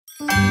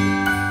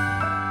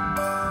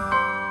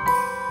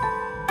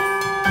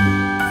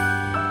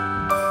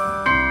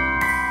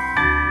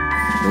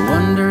The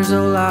wonders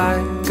of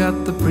life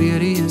got the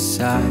prettiest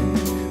side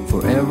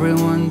for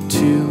everyone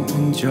to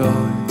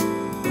enjoy.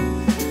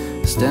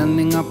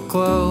 Standing up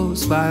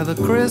close by the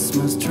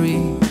Christmas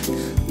tree,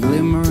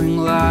 glimmering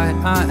light,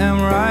 I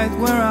am right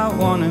where I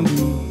wanna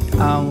be.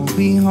 I will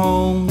be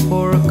home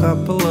for a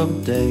couple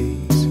of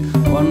days,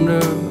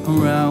 wander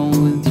around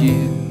with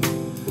you.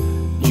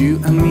 You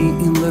and me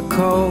in the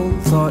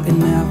cold, thought it'd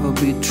never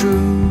be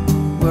true.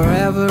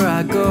 Wherever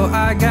I go,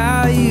 I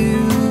got you.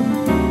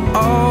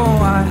 Oh,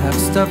 I have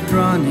stopped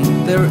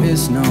running, there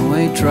is no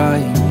way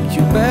trying.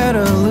 You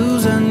better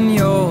loosen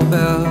your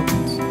belt.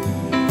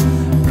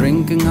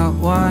 Drinking hot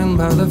wine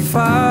by the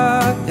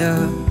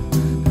fire,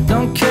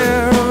 don't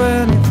care of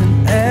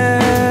anything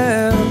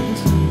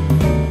else.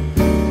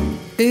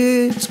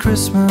 It's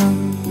Christmas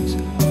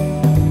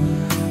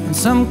and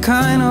some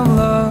kind of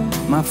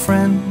love, my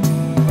friend.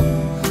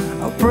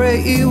 I'll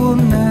pray it will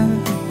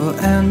never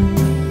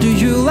end. Do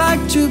you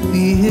like to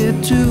be here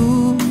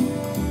too?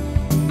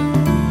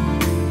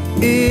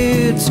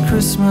 It's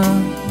Christmas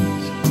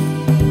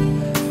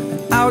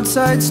and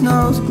outside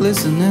snow's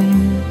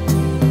glistening.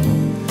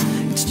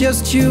 It's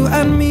just you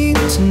and me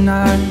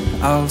tonight.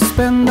 I'll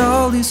spend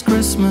all this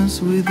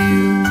Christmas with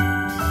you.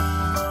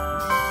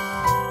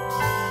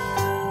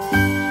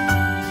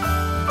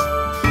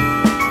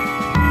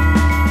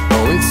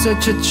 Oh, it's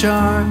such a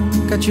charm,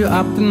 got you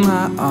up in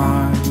my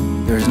arm.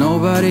 There's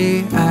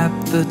nobody at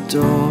the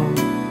door.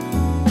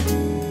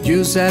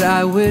 You said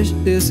I wish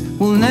this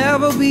will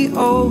never be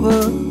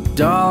over.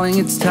 Darling,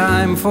 it's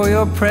time for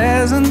your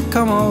present,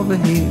 come over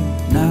here.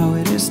 Now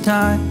it is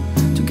time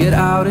to get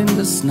out in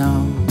the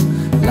snow,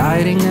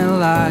 lighting a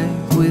light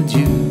with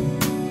you.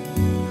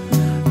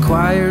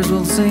 Choirs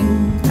will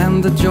sing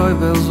and the joy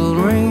bells will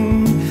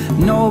ring.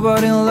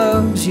 Nobody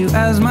loves you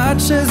as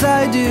much as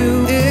I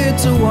do.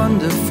 It's a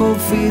wonderful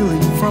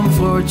feeling from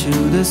floor to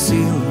the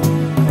ceiling.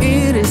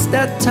 It is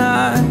that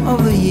time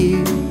of the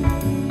year,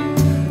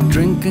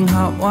 drinking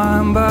hot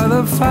wine by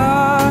the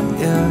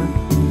fire.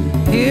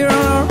 Here on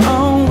our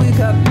own, we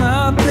got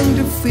nothing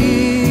to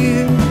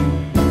fear.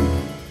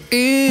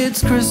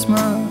 It's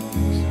Christmas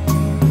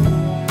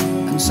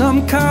and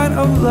some kind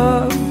of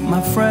love,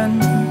 my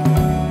friend.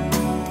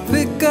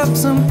 Pick up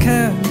some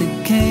candy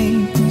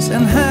canes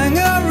and hang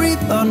a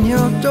wreath on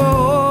your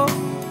door.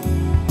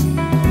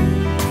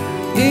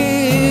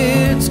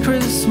 It's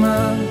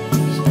Christmas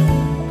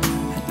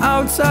and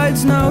outside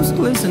snow's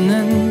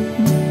glistening.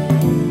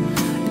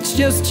 It's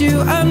just you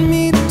and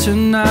me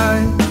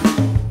tonight.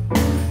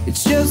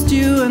 It's just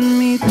you and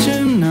me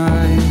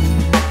tonight.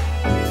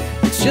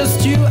 It's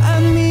just you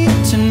and me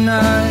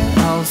tonight.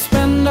 I'll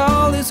spend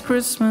all this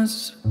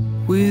Christmas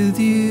with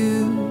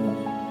you.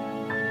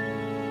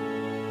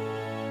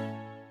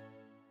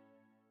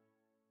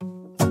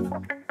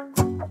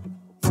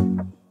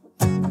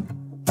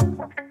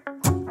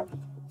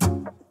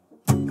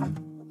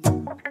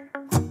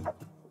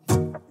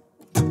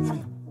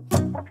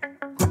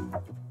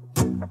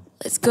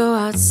 Let's go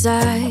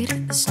outside,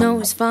 the snow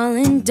is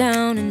falling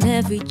down and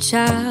every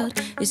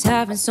child is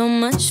having so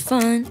much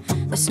fun.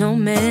 The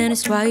snowman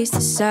is twice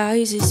the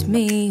size as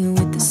me,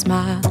 with a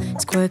smile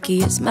as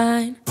quirky as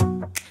mine.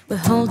 We're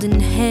holding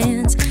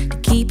hands to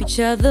keep each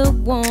other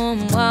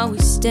warm while we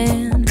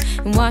stand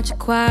and watch a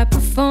choir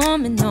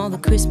performing all the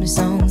Christmas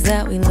songs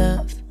that we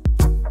love.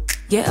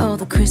 Yeah, all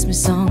the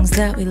Christmas songs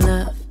that we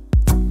love.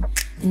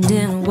 And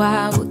in a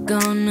while we're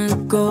gonna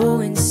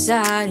go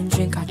inside and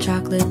drink our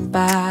chocolate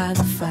by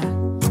the fire.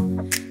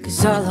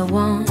 'Cause all I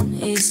want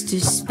is to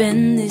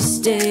spend this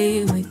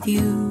day with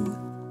you.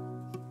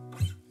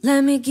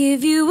 Let me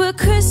give you a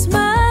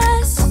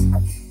Christmas,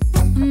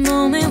 a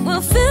moment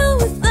we'll fill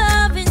with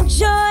love and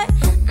joy.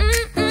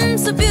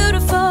 So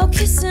beautiful,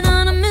 kissing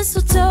on a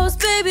mistletoe,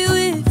 baby,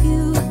 with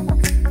you.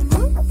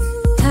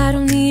 I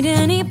don't need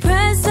any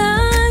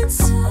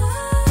presents,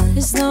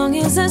 as long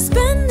as I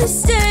spend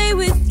this day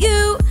with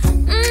you.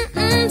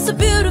 So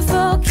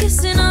beautiful,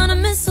 kissing on a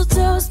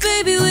mistletoe,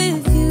 baby,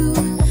 with you.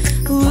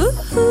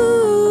 Ooh.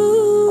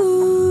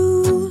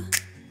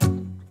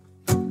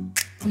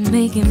 I'm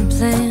making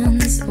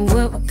plans of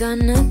what we're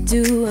gonna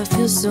do. I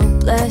feel so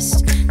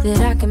blessed that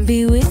I can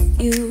be with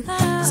you.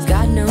 'Cause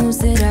God knows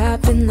that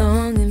I've been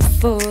longing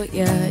for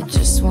you. I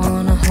just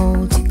wanna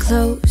hold you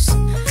close.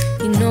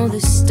 You know the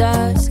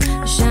stars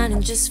are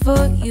shining just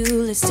for you.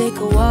 Let's take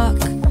a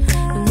walk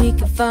and we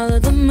can follow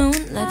the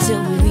moonlight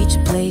till we reach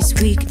a place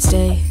we can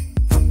stay.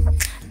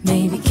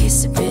 Maybe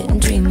kiss a bit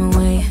and dream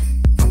away.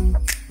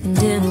 And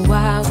in a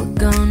while we're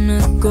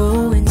gonna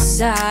go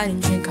inside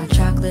and drink our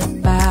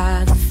chocolate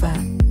by the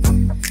fire.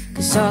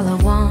 'Cause all I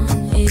want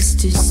is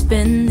to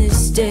spend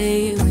this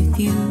day with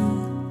you.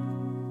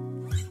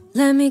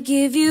 Let me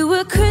give you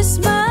a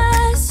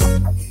Christmas,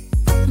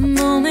 a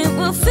moment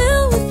we'll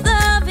fill with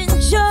love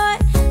and joy.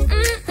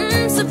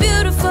 So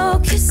beautiful,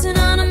 kissing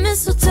on a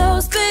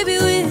mistletoe, baby,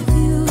 with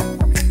you.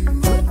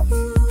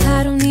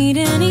 I don't need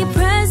any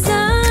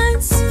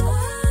presents,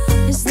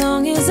 as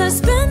long as I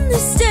spend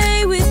this day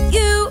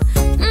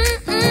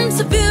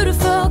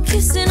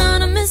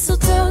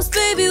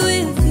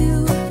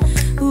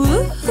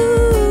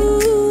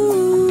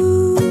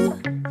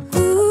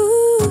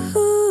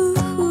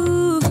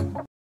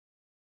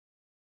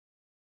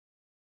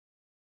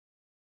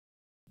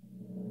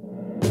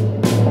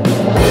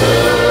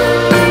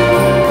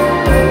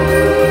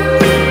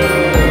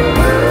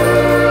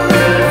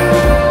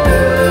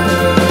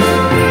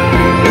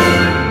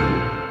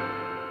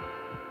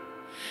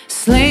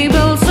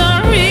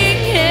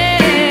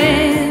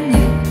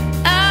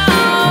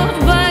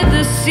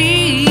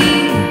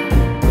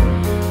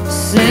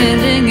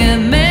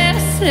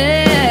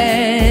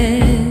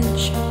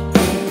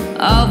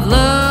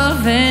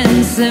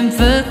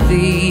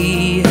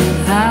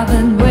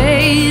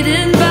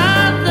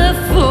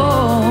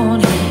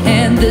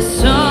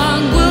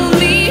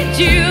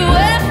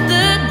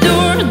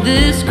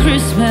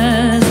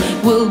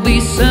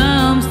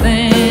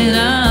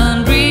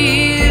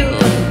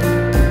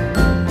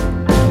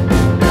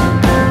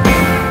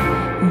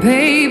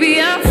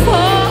Baby, I'm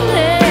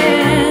falling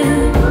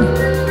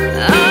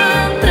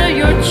under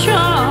your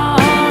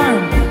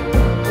charm.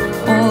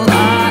 All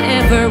I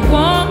ever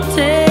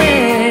wanted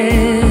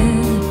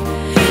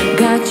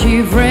got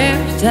you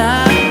wrapped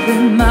up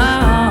in my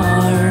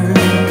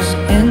arms,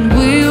 and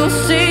we'll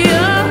stay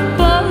up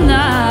all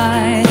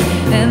night,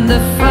 and the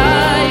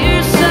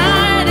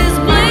fireside is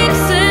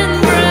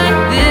blazing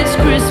bright. This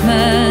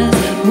Christmas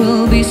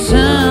will be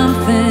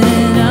something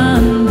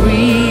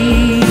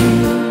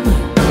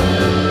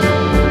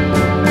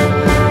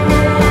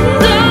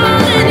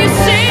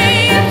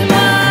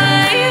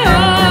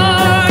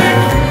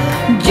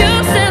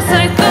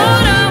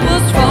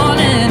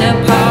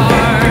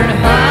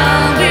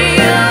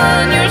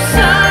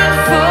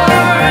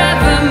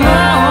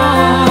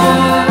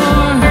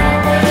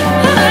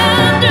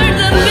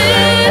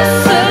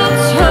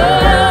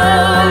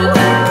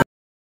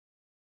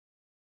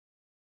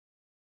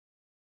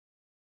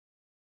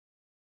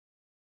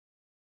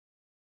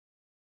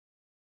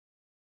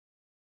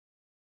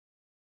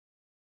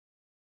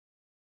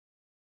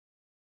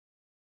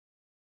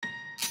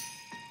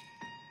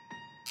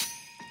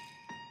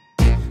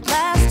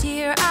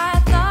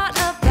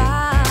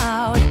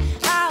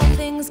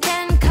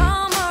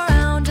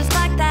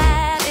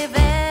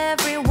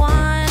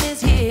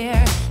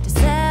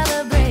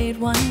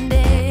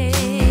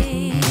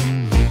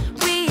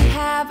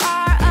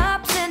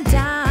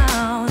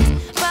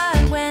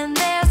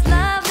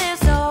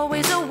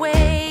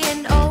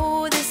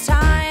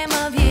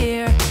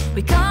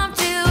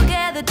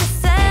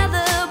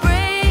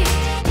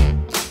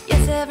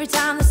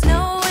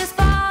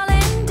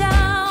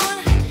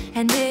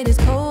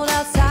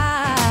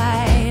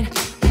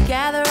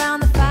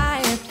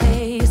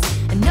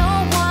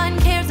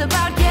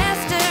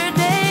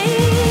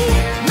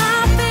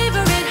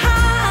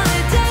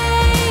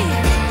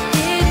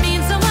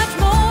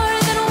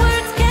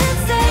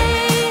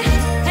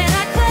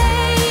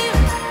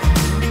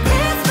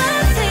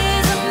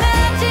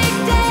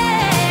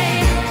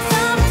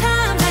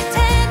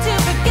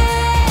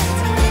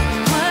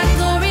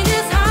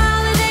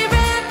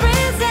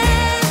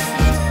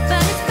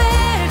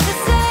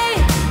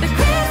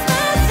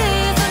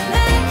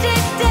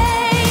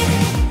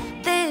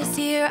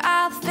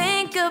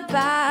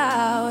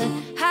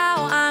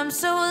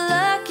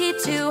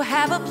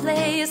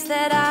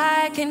that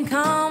I can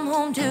come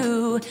home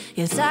to.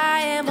 Yes, I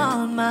am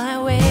on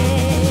my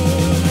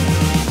way.